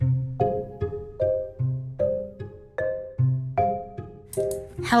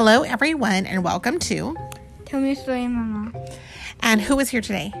Hello, everyone, and welcome to Tell Me a Story, Mama. And who is here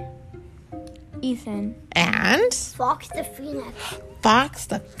today? Ethan. And Fox the Phoenix. Fox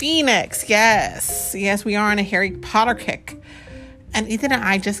the Phoenix. Yes, we are on a Harry Potter kick. And Ethan and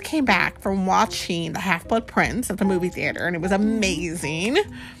I just came back from watching The Half-Blood Prince at the movie theater, and it was amazing.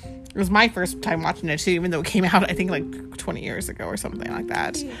 It was my first time watching it too, even though it came out, I think, like 20 years ago or something like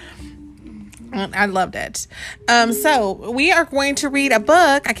that. I loved it. So we are going to read a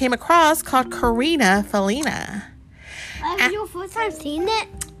book I came across called Carina Felina. Have you first time seen it?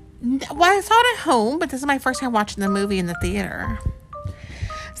 Well, I saw it at home, but this is my first time watching the movie in the theater.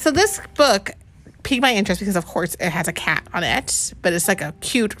 So this book piqued my interest because, of course, it has a cat on it, but it's like a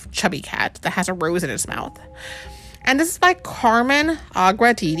cute, chubby cat that has a rose in its mouth. And this is by Carmen,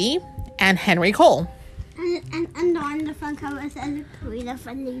 Agra, Deedy, and Henry Cole. And on the front cover it says Carina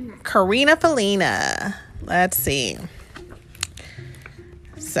Felina. Carina Felina. Let's see.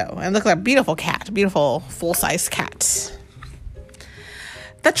 So, and look at that beautiful cat. Beautiful, full-size cat.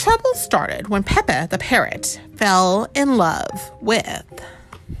 The trouble started when Pepe, the parrot, fell in love with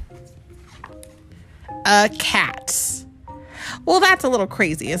a cat. Well, that's a little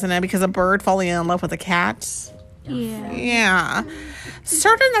crazy, isn't it? Because a bird falling in love with a cat. Yeah.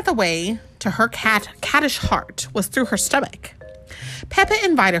 Certain that the way to her cattish heart was through her stomach, Pepe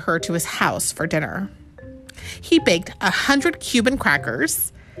invited her to his house for dinner. He baked 100 Cuban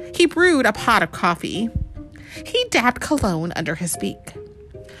crackers. He brewed a pot of coffee. He dabbed cologne under his beak.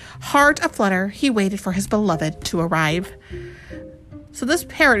 Heart aflutter, he waited for his beloved to arrive. So this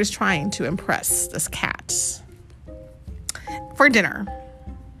parrot is trying to impress this cat for dinner.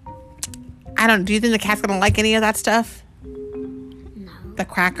 Do you think the cat's going to like any of that stuff? No. The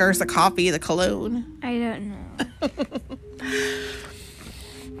crackers, the coffee, the cologne? I don't know.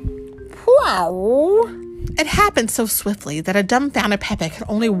 Wow. It happened so swiftly that a dumbfounded Pepe could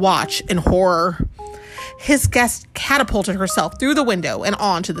only watch in horror. His guest catapulted herself through the window and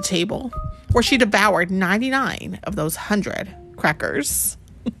onto the table, where she devoured 99 of those 100 crackers.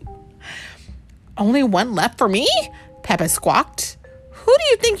 Only one left for me? Pepe squawked. Who do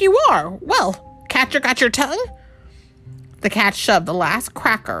you think you are? Well, catcher got your tongue? The cat shoved the last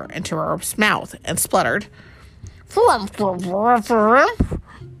cracker into her mouth and spluttered. So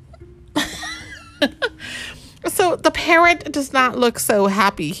the parrot does not look so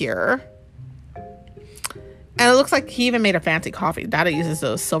happy here. And it looks like he even made a fancy coffee. Dada uses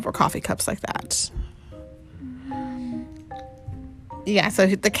those silver coffee cups like that. Yeah, so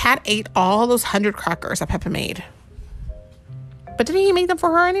the cat ate all those 100 crackers that Pepe made. But didn't he make them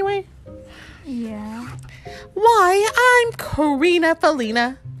for her anyway? Yeah. Why, I'm Carina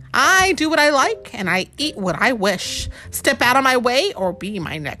Felina. I do what I like, and I eat what I wish. Step out of my way, or be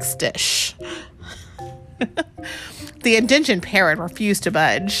my next dish. The indigent parrot refused to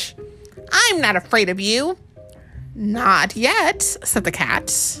budge. I'm not afraid of you. Not yet, said the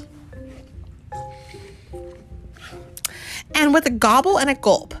cat. And with a gobble and a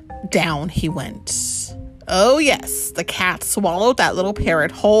gulp, down he went. Oh, yes, the cat swallowed that little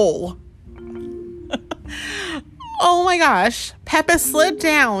parrot whole. Oh, my gosh. Pepe slid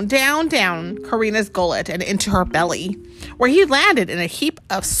down Carina's gullet and into her belly, where he landed in a heap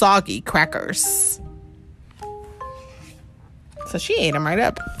of soggy crackers. So she ate him right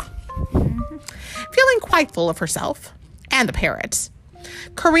up. Feeling quite full of herself and the parrot,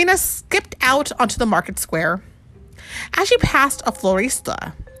 Carina skipped out onto the market square. As she passed a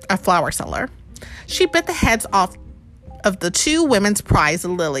florista, a flower seller, she bit the heads off of the two women's prize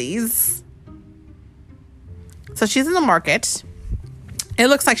lilies. So she's in the market. It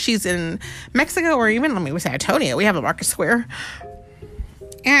looks like she's in Mexico or even, San Antonio. We have a market square.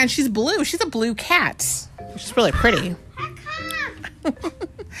 And she's blue. She's a blue cat, which is really pretty.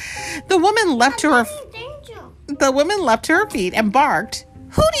 The woman leapt to her feet and barked,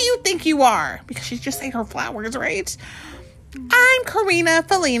 "Who do you think you are?" Because she just ate her flowers, right? I'm Carina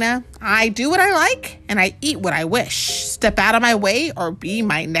Felina. I do what I like, and I eat what I wish. Step out of my way, or be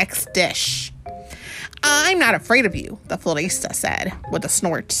my next dish. I'm not afraid of you, the florista said, with a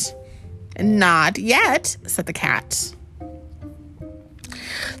snort. Not yet, said the cat.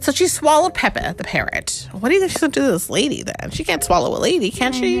 So she swallowed Pepe, the parrot. What do you think she's going to do to this lady, then? She can't swallow a lady,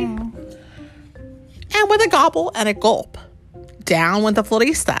 can she? And with a gobble and a gulp, down went the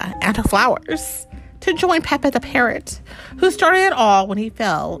florista and her flowers to join Pepe, the parrot, who started it all when he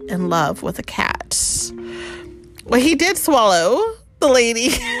fell in love with a cat. Well, he did swallow the lady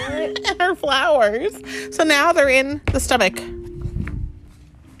and her flowers. So now they're in the stomach.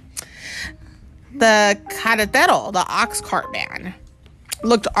 The carretero, the ox cart man,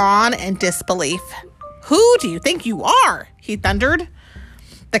 looked on in disbelief. Who do you think you are? He thundered.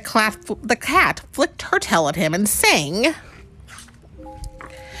 The cat flicked her tail at him and sang,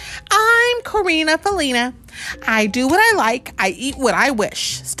 I'm Carina Felina. I do what I like. I eat what I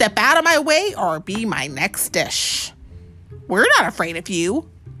wish. Step out of my way or be my next dish. We're not afraid of you,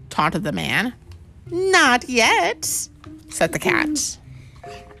 taunted the man. Not yet, said the cat.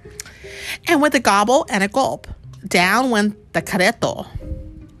 And with a gobble and a gulp, down went the carretero,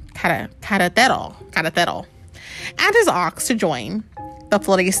 and his ox to join the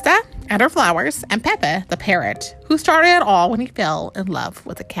florista and her flowers, and Pepe, the parrot, who started it all when he fell in love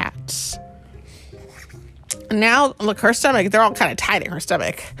with the cat. Now, look, her stomach, they're all kind of tight in her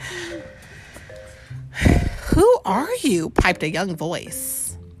stomach. Who are you? Piped a young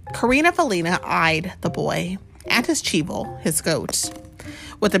voice. Carina Felina eyed the boy and his chivo, his goat,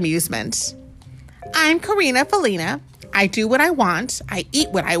 with amusement. I'm Carina Felina. I do what I want. I eat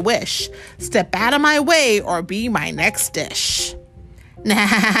what I wish. Step out of my way or be my next dish.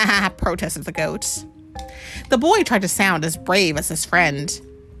 Nah, protested the goat. The boy tried to sound as brave as his friend.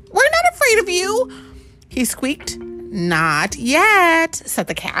 We're not afraid of you, he squeaked. Not yet, said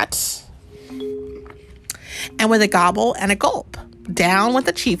the cat. And with a gobble and a gulp, down went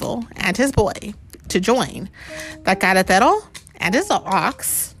the chivo and his boy to join the carretero and his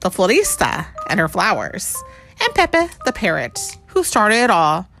ox, the florista and her flowers, and Pepe, the parrot, who started it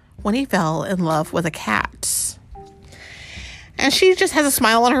all when he fell in love with a cat. And she just has a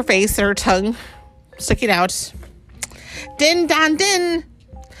smile on her face and her tongue sticking out. Din, dan, din.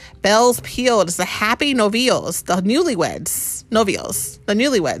 Bells pealed as the happy novios, the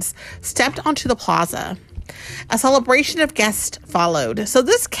newlyweds, stepped onto the plaza. A celebration of guests followed. So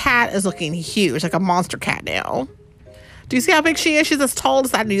this cat is looking huge, like a monster cat now. Do you see how big she is? She's as tall as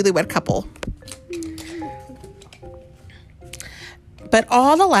that newlywed couple. But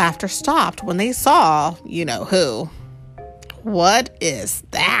all the laughter stopped when they saw you know who. What is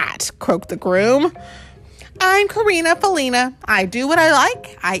that? Croaked the groom. I'm Carina Felina. I do what I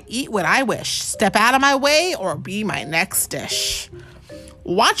like. I eat what I wish. Step out of my way or be my next dish.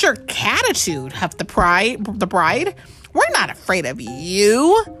 Watch your catitude, huffed the bride. We're not afraid of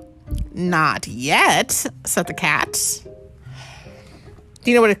you. Not yet, said the cat.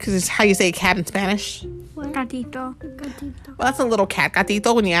 Do you know how you say cat in Spanish? What? Gatito. Well, that's a little cat.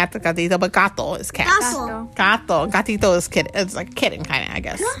 Gatito when you add the gatito, but gato is cat. Gato. Gatito is kid. It's like kitten kind of, I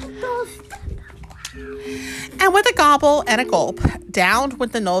guess. And with a gobble and a gulp, down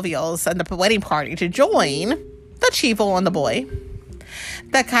went the novios and the wedding party to join the chivo and the boy,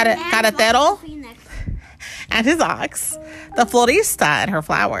 the carretero and his ox, the florista and her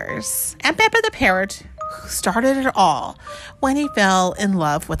flowers, and Pepe the parrot, who started it all when he fell in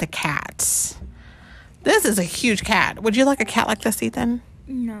love with a cat. This is a huge cat. Would you like a cat like this, Ethan?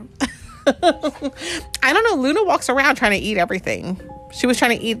 No. I don't know. Luna walks around trying to eat everything. She was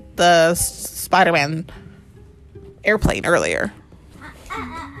trying to eat the Spider-Man airplane earlier.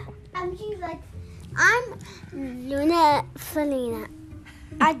 She's like, I'm Luna Felina.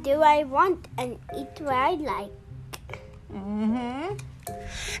 I do what I want and eat what I like. Mm-hmm.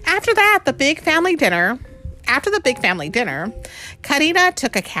 After the big family dinner, Carina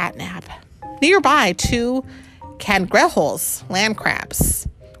took a cat nap. Nearby, 2 cangrejos, land crabs,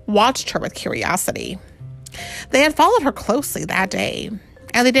 watched her with curiosity. They had followed her closely that day,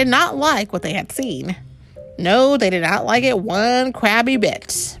 and they did not like what they had seen. No, they did not like it one crabby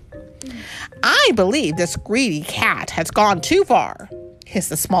bit. I believe this greedy cat has gone too far, hissed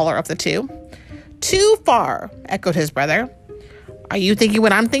the smaller of the two. Too far, echoed his brother. Are you thinking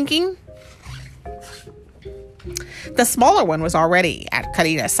what I'm thinking? The smaller one was already at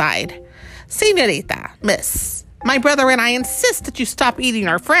Carina's side. Senorita, miss, my brother and I insist that you stop eating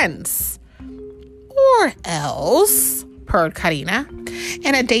our friends. Or else, purred Carina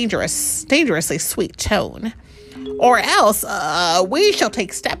in a dangerously sweet tone. Or else, we shall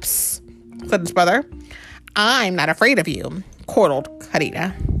take steps, said his brother. I'm not afraid of you, chortled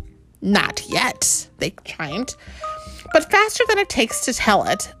Carina. Not yet, they chimed. But faster than it takes to tell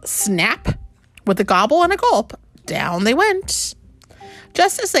it, snap, with a gobble and a gulp, down they went,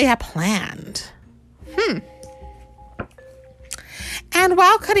 just as they had planned. And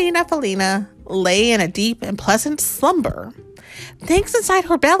while Carina Felina lay in a deep and pleasant slumber, things inside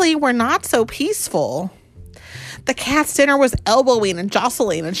her belly were not so peaceful. The cat's dinner was elbowing and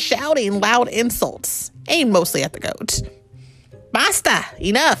jostling and shouting loud insults, aimed mostly at the goat. Basta!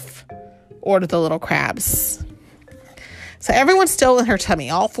 Enough! Ordered the little crabs. So everyone's still in her tummy,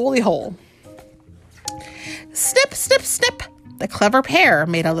 all fully whole. Snip, snip, snip! The clever pair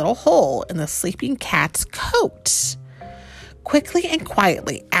made a little hole in the sleeping cat's coat. Quickly and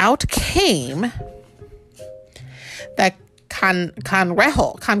quietly out came the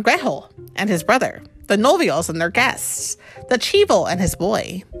Cangrejo and his brother, the Novios and their guests, the Chivo and his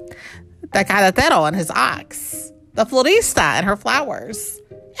boy, the Carretero and his ox, the Florista and her flowers,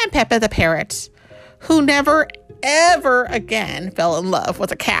 and Pepe the parrot, who never, ever again fell in love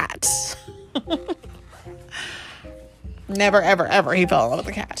with a cat. Never, ever, ever he fell in love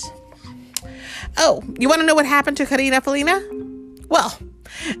with a cat. Oh, you want to know what happened to Carina Felina? Well,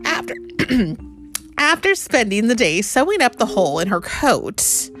 after spending the day sewing up the hole in her coat,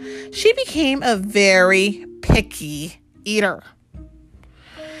 she became a very picky eater.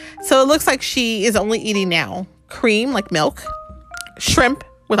 So it looks like she is only eating now cream, like milk, shrimp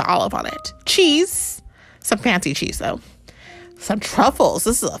with olive on it, cheese, some fancy cheese though, some truffles,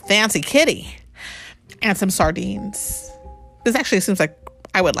 this is a fancy kitty, and some sardines. This actually seems like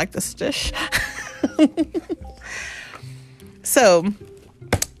I would like this dish. So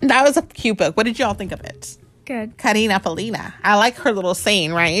that was a cute book. What did y'all think of it? Good. Carina Felina. I like her little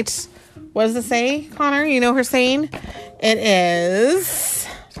saying, right? What does it say, Connor? You know her saying? It is,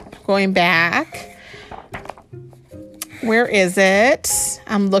 going back, where is it?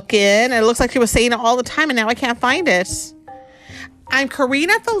 I'm looking. It looks like she was saying it all the time, and now I can't find it. I'm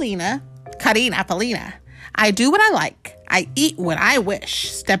Carina Felina. I do what I like. I eat what I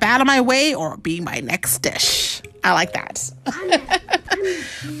wish. Step out of my way or be my next dish. I like that.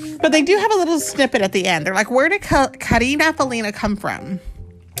 But they do have a little snippet at the end. They're like, where did Carina Felina come from?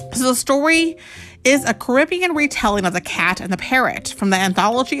 So the story is a Caribbean retelling of The Cat and the Parrot from the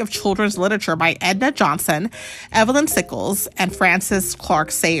Anthology of Children's Literature by Edna Johnson, Evelyn Sickles, and Frances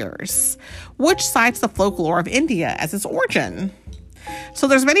Clark Sayers, which cites the folklore of India as its origin. So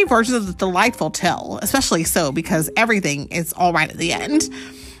there's many versions of the delightful tale, especially so because everything is all right at the end,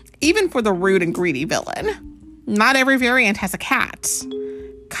 even for the rude and greedy villain. Not every variant has a cat.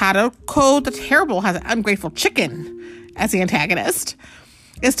 Kadoko the Terrible has an ungrateful chicken as the antagonist.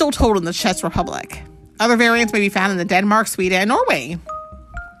 It's still told in the Czech Republic. Other variants may be found in Denmark, Sweden, and Norway.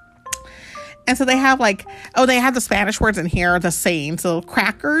 And so they have they have the Spanish words in here, the saying. So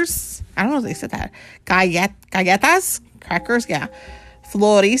crackers, I don't know if they said that. Galletas, crackers, yeah.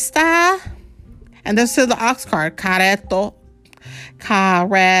 Florista, and this is the ox card, Carretero.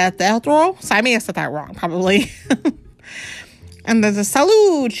 So I may have said that wrong, probably. And there's a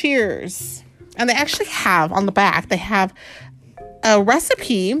salud, cheers. And they actually have, on the back, they have a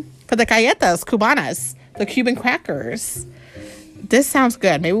recipe for the galletas cubanas, the Cuban crackers. This sounds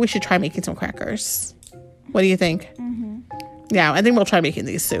good. Maybe we should try making some crackers. What do you think? Mm-hmm. Yeah, I think we'll try making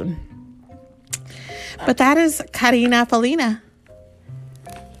these soon. But that is Carina Felina.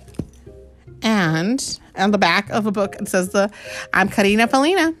 And on the back of the book, it says I'm Carina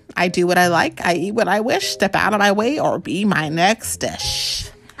Felina. I do what I like. I eat what I wish. Step out of my way or be my next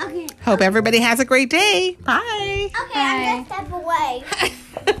dish. Okay. Hope everybody has a great day. Bye. Okay, I'm gonna step away.